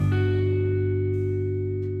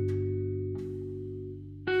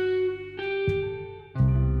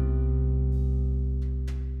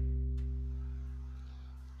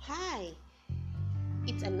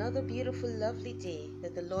another beautiful, lovely day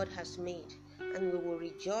that the Lord has made, and we will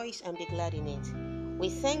rejoice and be glad in it. We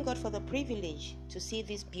thank God for the privilege to see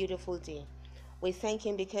this beautiful day. We thank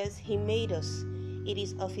Him because He made us. It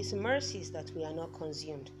is of His mercies that we are not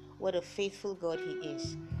consumed. What a faithful God He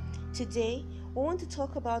is. Today, we want to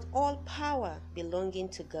talk about all power belonging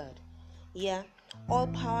to God. Yeah, all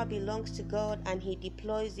power belongs to God, and He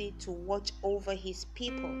deploys it to watch over His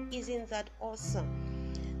people. Isn't that awesome?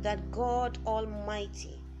 That God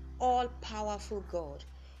Almighty, all-powerful God,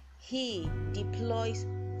 He deploys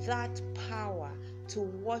that power to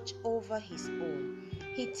watch over His own.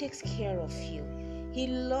 He takes care of you. He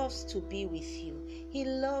loves to be with you. He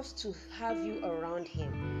loves to have you around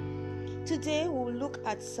Him. Today we'll look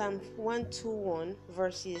at Psalm 121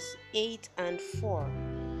 verses 8 and 4.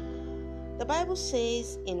 The Bible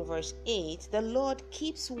says in verse 8, "The Lord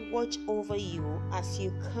keeps watch over you as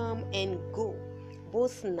you come and go,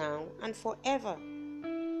 both now and forever."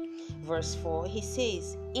 Verse 4, he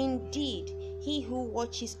says, "Indeed, He who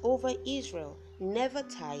watches over Israel never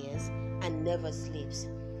tires and never sleeps."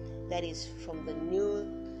 That is from the New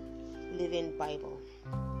Living Bible.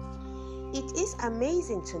 It is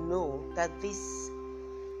amazing to know that these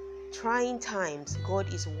trying times,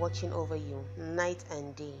 God is watching over you night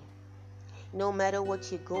and day. No matter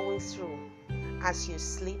what you're going through, as you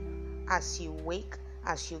sleep, as you wake,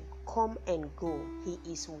 as you come and go, He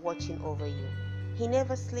is watching over you. He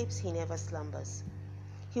never sleeps, He never slumbers.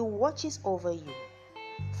 He watches over you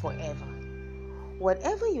forever.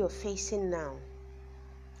 Whatever you're facing now,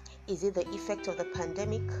 is it the effect of the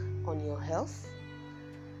pandemic on your health?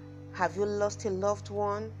 Have you lost a loved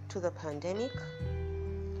one to the pandemic?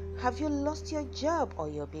 Have you lost your job or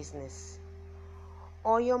your business?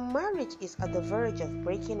 Or your marriage is at the verge of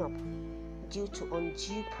breaking up due to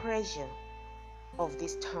undue pressure of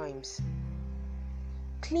these times?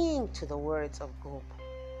 Cling to the words of God.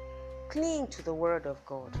 Cling to the word of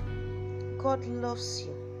God. God loves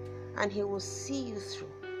you, and He will see you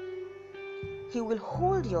through. He will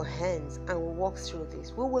hold your hands and walk through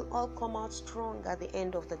this. We will all come out strong at the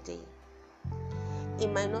end of the day.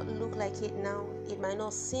 It might not look like it now, it might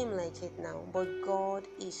not seem like it now, but God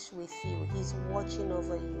is with you. He's watching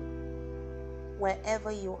over you.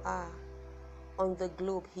 Wherever you are on the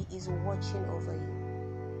globe, He is watching over you.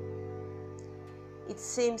 It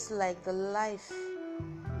seems like the life,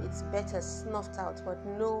 it's better snuffed out, but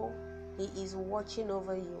no, He is watching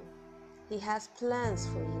over you. He has plans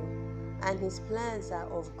for you, and His plans are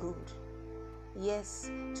of good. Yes,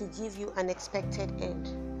 to give you an expected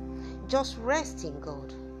end. Just rest in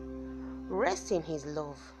God. Rest in His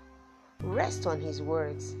love. Rest on His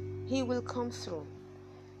words. He will come through.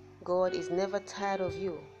 God is never tired of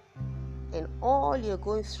you. And all you're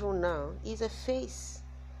going through now is a phase.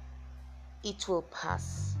 It will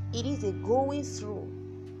pass. It is a going through.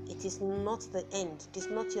 It is not the end. It is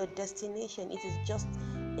not your destination. It is just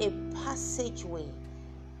a passageway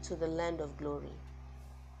to the land of glory.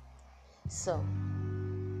 So,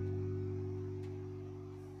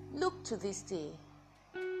 look to this day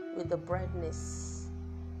with the brightness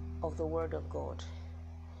of the Word of God.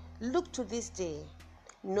 Look to this day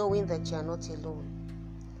knowing that you are not alone,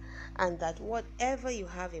 and that whatever you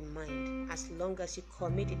have in mind, as long as you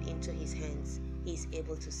commit it into His hands, He is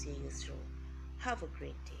able to see you through. Have a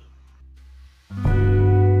great day.